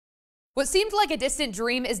What seemed like a distant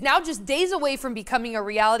dream is now just days away from becoming a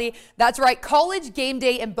reality. That's right, College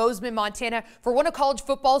GameDay in Bozeman, Montana for one of college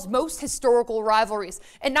football's most historical rivalries.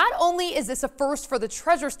 And not only is this a first for the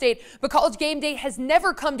Treasure State, but College GameDay has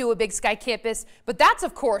never come to a Big Sky campus. But that's,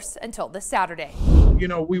 of course, until this Saturday. You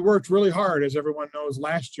know, we worked really hard, as everyone knows,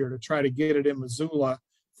 last year to try to get it in Missoula.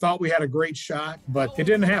 Thought we had a great shot, but it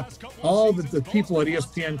didn't happen. All that the people at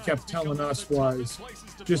ESPN kept telling us was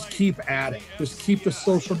just keep at it. Just keep the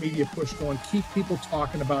social media push going. Keep people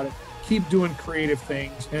talking about it. Keep doing creative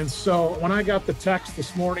things. And so when I got the text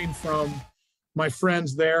this morning from my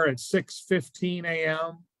friends there at 6:15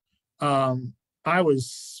 a.m., I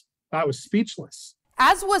was speechless.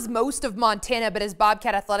 As was most of Montana, but as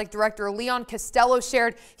Bobcat Athletic Director Leon Costello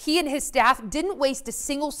shared, he and his staff didn't waste a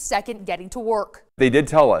single second getting to work. They did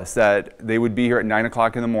tell us that they would be here at 9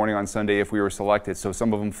 o'clock in the morning on Sunday if we were selected. So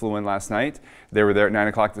some of them flew in last night. They were there at 9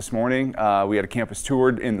 o'clock this morning. We had a campus tour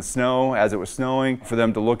in the snow as it was snowing for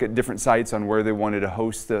them to look at different sites on where they wanted to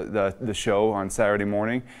host the show on Saturday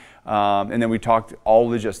morning. And then we talked all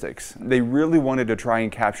logistics. They really wanted to try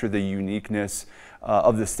and capture the uniqueness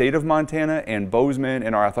of the state of Montana and Bozeman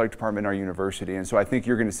and our athletic department and our university. And so I think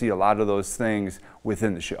you're going to see a lot of those things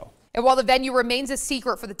within the show. And while the venue remains a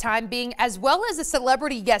secret for the time being, as well as a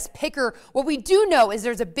celebrity guest picker, what we do know is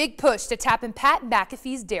there's a big push to tap in Pat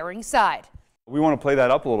McAfee's daring side. We want to play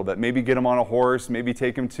that up a little bit, maybe get him on a horse, maybe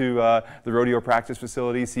take him to the rodeo practice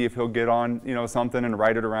facility, see if he'll get on, something and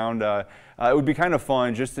ride it around. It would be kind of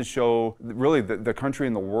fun just to show really the country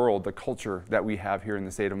and the world, the culture that we have here in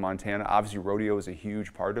the state of Montana. Obviously, rodeo is a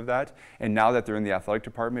huge part of that. And now that they're in the athletic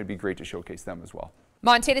department, it'd be great to showcase them as well.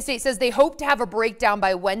 Montana State says they hope to have a breakdown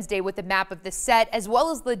by Wednesday with a map of the set, as well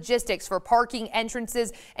as logistics for parking,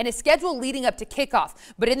 entrances, and a schedule leading up to kickoff.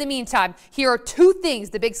 But in the meantime, here are two things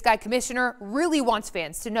the Big Sky Commissioner really wants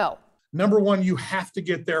fans to know. Number one, you have to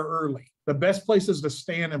get there early. The best places to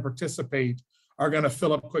stand and participate are going to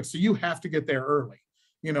fill up quick. So you have to get there early,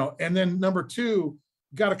 And then number two,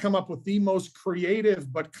 got to come up with the most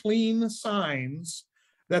creative but clean signs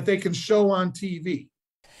that they can show on TV.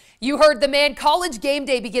 You heard the man. College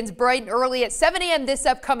GameDay begins bright and early at 7 a.m. this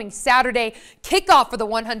upcoming Saturday. Kickoff for the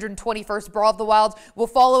 121st Brawl of the Wilds will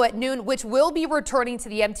follow at noon, which will be returning to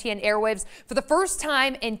the MTN airwaves for the first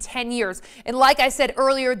time in 10 years. And like I said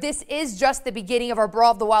earlier, this is just the beginning of our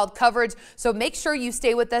Brawl of the Wild coverage, so make sure you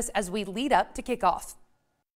stay with us as we lead up to kickoff.